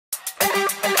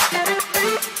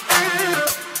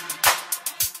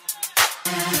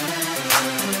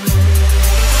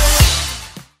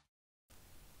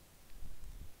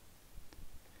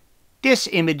This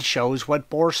image shows what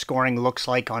bore scoring looks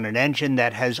like on an engine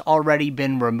that has already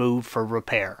been removed for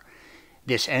repair.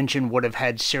 This engine would have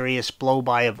had serious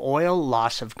blow-by of oil,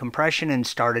 loss of compression, and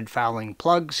started fouling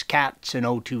plugs, cats, and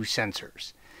O2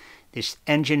 sensors. This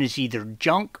engine is either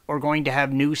junk or going to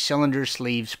have new cylinder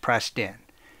sleeves pressed in.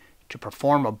 To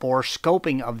perform a bore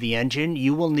scoping of the engine,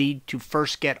 you will need to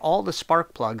first get all the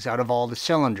spark plugs out of all the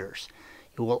cylinders.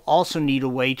 You will also need a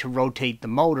way to rotate the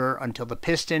motor until the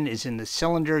piston is in the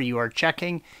cylinder you are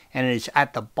checking and is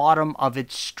at the bottom of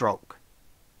its stroke.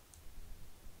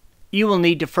 You will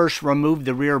need to first remove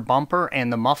the rear bumper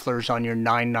and the mufflers on your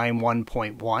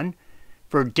 991.1.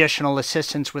 For additional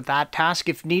assistance with that task,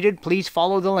 if needed, please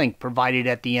follow the link provided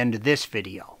at the end of this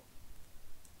video.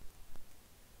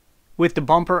 With the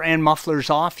bumper and mufflers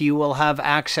off, you will have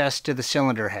access to the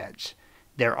cylinder heads.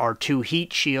 There are 2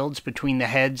 heat shields between the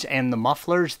heads and the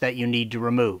mufflers that you need to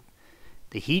remove.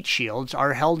 The heat shields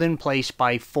are held in place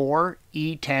by 4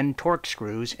 E10 torque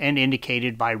screws and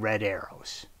indicated by red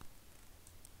arrows.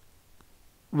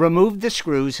 Remove the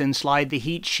screws and slide the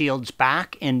heat shields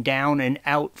back and down and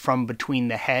out from between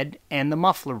the head and the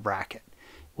muffler bracket.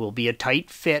 It will be a tight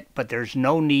fit, but there's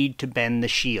no need to bend the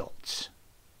shields.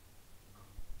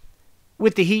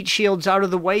 With the heat shields out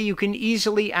of the way, you can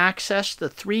easily access the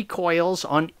 3 coils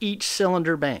on each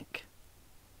cylinder bank.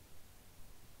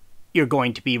 You're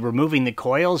going to be removing the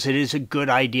coils. It is a good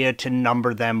idea to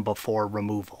number them before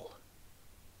removal.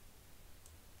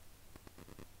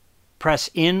 Press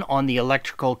in on the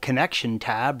electrical connection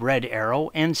tab, red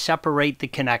arrow, and separate the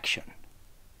connection.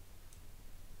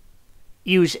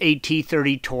 Use a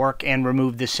T30 torque and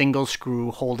remove the single screw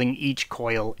holding each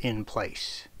coil in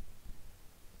place.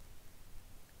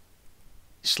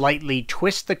 Slightly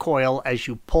twist the coil as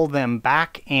you pull them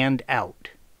back and out.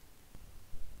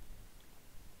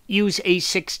 Use a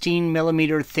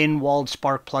 16mm thin-walled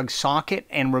spark plug socket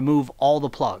and remove all the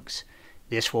plugs.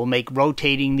 This will make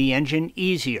rotating the engine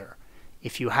easier.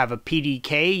 If you have a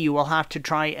PDK, you will have to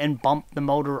try and bump the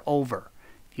motor over.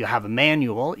 If you have a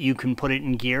manual, you can put it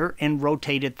in gear and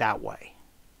rotate it that way.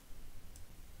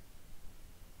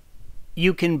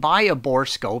 You can buy a bore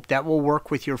scope that will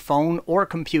work with your phone or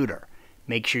computer.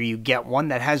 Make sure you get one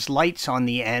that has lights on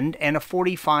the end, and a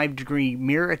 45-degree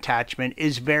mirror attachment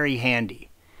is very handy.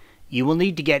 You will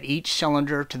need to get each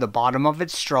cylinder to the bottom of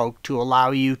its stroke to allow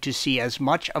you to see as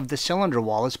much of the cylinder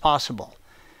wall as possible.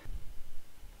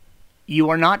 You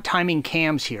are not timing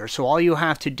cams here, so all you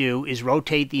have to do is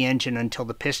rotate the engine until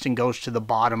the piston goes to the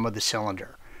bottom of the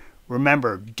cylinder.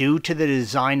 Remember, due to the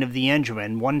design of the engine,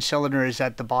 when one cylinder is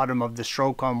at the bottom of the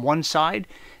stroke on one side,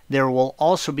 there will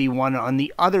also be one on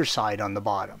the other side on the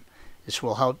bottom. This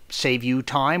will help save you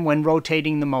time when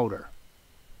rotating the motor.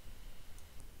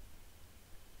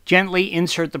 Gently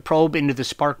insert the probe into the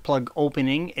spark plug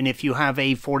opening, and if you have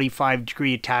a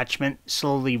 45-degree attachment,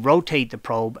 slowly rotate the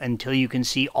probe until you can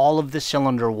see all of the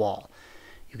cylinder wall.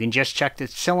 You can just check the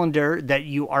cylinder that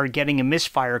you are getting a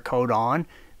misfire code on,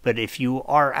 but if you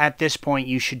are at this point,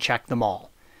 you should check them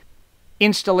all.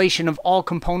 Installation of all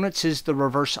components is the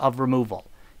reverse of removal.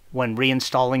 When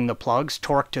reinstalling the plugs,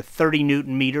 torque to 30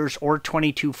 Nm or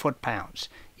 22 foot-pounds.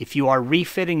 If you are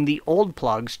refitting the old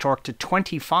plugs, torque to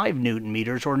 25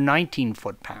 Nm or 19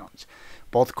 foot-pounds.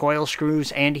 Both coil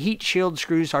screws and heat shield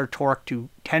screws are torqued to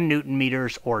 10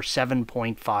 Nm or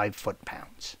 7.5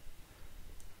 foot-pounds.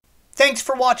 Thanks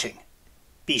for watching.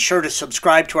 Be sure to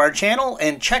subscribe to our channel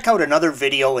and check out another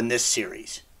video in this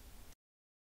series.